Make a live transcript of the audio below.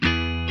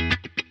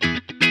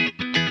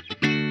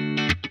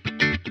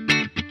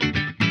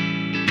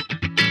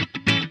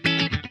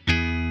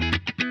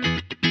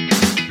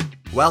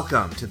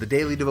Welcome to the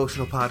daily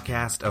devotional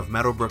podcast of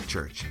Meadowbrook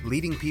Church,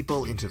 leading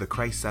people into the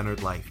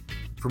Christ-centered life.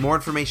 For more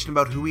information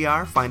about who we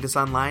are, find us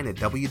online at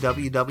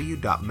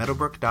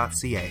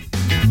www.meadowbrook.ca.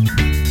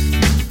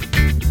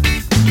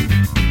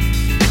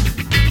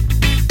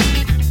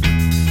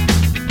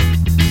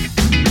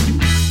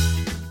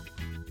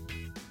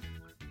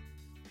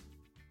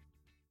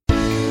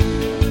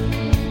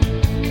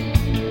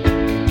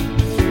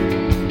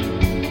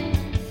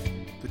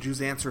 The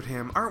Jews answered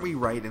him, "Aren't we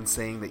right in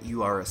saying that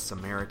you are a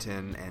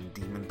Samaritan and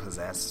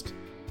demon-possessed?"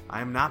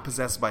 "I am not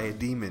possessed by a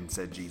demon,"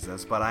 said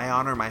Jesus, "but I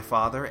honor my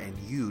Father, and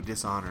you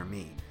dishonor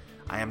me.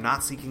 I am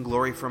not seeking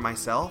glory for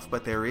myself,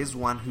 but there is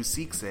one who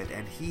seeks it,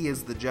 and he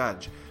is the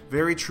judge.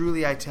 Very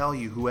truly I tell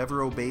you,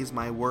 whoever obeys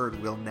my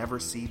word will never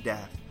see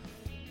death."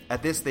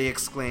 At this they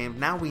exclaimed,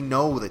 "Now we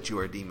know that you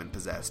are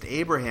demon-possessed.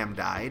 Abraham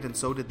died, and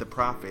so did the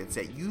prophets,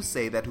 yet you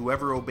say that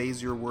whoever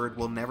obeys your word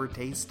will never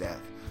taste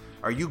death.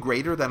 Are you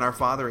greater than our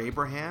father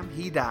Abraham?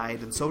 He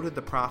died, and so did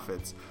the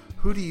prophets.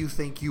 Who do you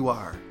think you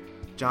are?"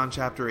 John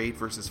chapter 8,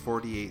 verses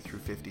 48 through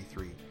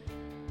 53.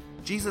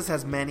 Jesus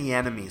has many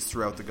enemies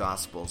throughout the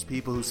Gospels,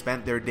 people who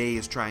spent their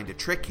days trying to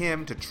trick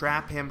him, to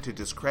trap him, to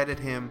discredit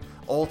him,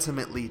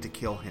 ultimately to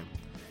kill him.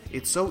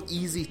 It's so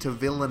easy to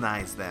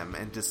villainize them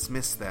and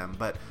dismiss them,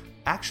 but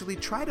actually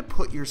try to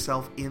put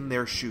yourself in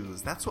their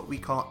shoes. That's what we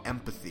call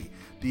empathy,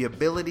 the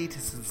ability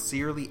to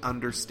sincerely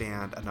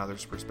understand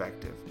another's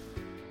perspective.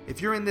 If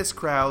you're in this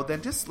crowd,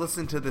 then just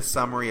listen to this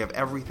summary of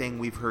everything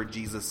we've heard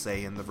Jesus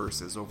say in the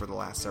verses over the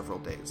last several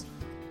days.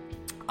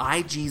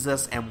 "I,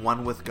 Jesus, am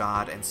one with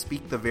God and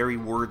speak the very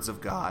words of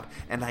God,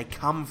 and I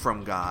come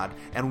from God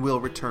and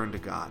will return to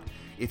God.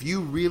 If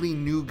you really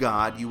knew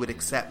God, you would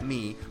accept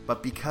me,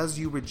 but because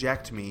you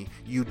reject me,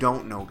 you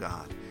don't know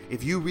God.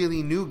 If you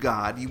really knew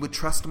God, you would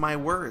trust my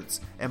words,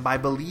 and by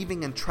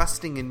believing and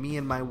trusting in me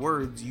and my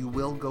words, you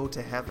will go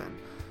to heaven.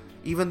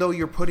 Even though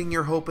you're putting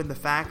your hope in the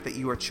fact that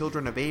you are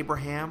children of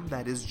Abraham,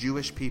 that is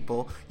Jewish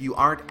people, you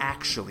aren't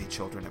actually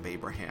children of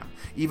Abraham.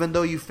 Even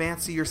though you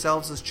fancy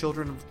yourselves as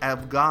children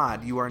of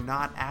God, you are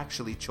not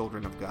actually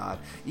children of God.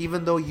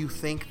 Even though you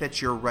think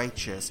that you're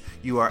righteous,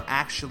 you are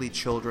actually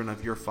children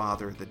of your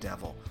father, the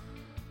devil."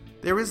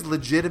 There is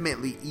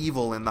legitimately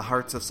evil in the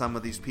hearts of some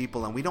of these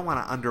people, and we don't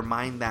want to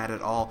undermine that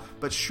at all.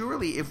 But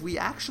surely if we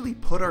actually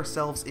put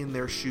ourselves in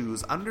their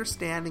shoes,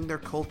 understanding their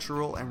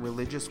cultural and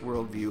religious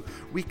worldview,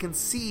 we can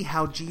see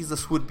how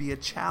Jesus would be a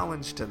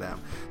challenge to them.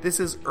 This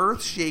is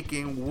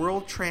earth-shaking,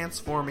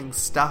 world-transforming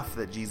stuff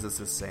that Jesus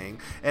is saying,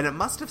 and it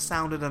must have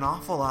sounded an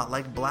awful lot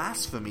like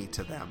blasphemy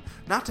to them,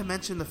 not to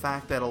mention the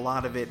fact that a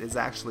lot of it is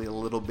actually a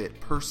little bit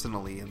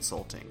personally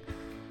insulting.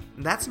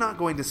 That's not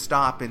going to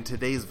stop in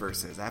today's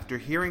verses. After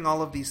hearing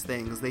all of these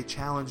things, they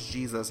challenge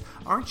Jesus,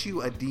 "Aren't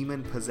you a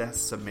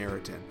demon-possessed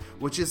Samaritan?"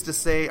 Which is to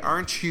say,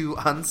 aren't you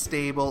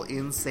unstable,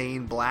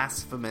 insane,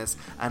 blasphemous,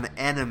 an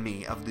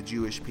enemy of the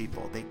Jewish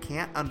people? They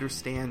can't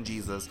understand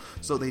Jesus,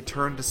 so they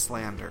turn to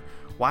slander.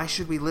 Why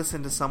should we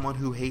listen to someone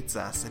who hates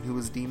us and who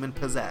is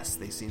demon-possessed,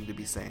 they seem to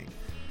be saying.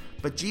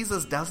 But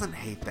Jesus doesn't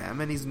hate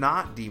them, and he's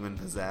not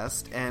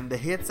demon-possessed, and the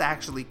hits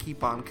actually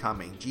keep on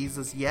coming.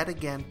 Jesus yet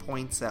again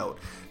points out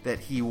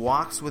that he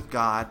walks with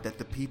God, that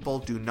the people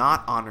do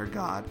not honor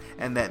God,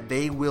 and that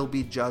they will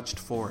be judged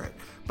for it.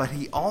 But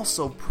he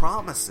also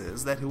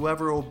promises that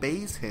whoever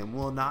obeys him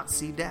will not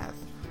see death.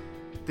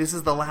 This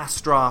is the last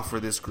straw for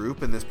this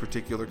group in this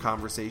particular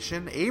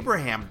conversation.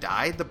 Abraham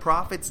died, the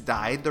prophets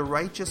died, the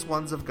righteous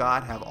ones of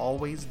God have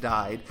always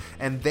died,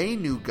 and they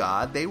knew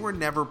God. They were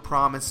never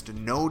promised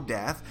no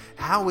death.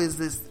 How is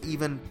this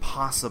even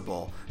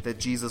possible that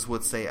Jesus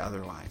would say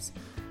otherwise?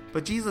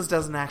 But Jesus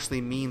doesn't actually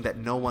mean that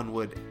no one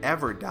would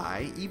ever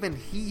die. Even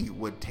he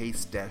would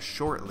taste death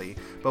shortly.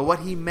 But what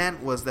he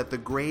meant was that the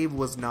grave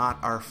was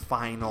not our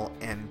final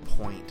end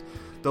point.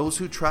 Those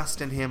who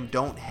trust in him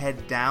don't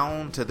head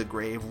down to the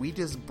grave. We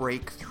just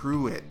break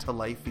through it to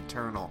life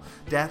eternal.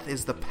 Death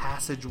is the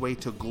passageway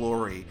to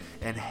glory,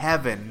 and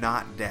heaven,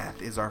 not death,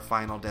 is our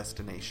final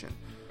destination.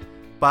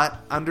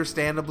 But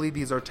understandably,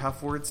 these are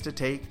tough words to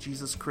take.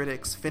 Jesus'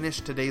 critics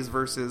finish today's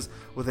verses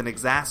with an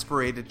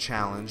exasperated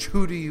challenge.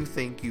 Who do you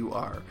think you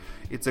are?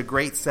 It's a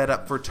great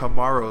setup for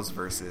tomorrow's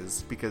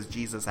verses, because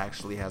Jesus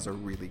actually has a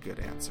really good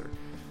answer.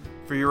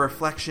 For your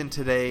reflection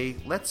today,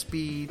 let's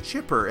be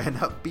chipper and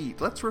upbeat.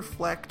 Let's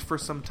reflect for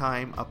some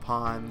time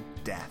upon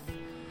death.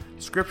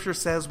 Scripture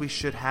says we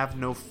should have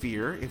no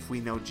fear if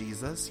we know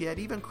Jesus, yet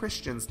even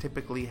Christians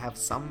typically have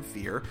some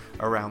fear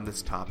around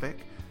this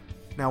topic.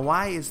 Now,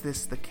 why is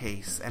this the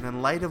case? And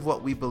in light of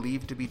what we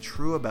believe to be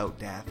true about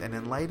death, and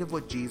in light of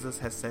what Jesus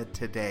has said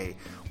today,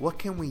 what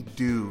can we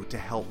do to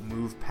help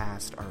move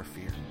past our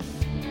fear?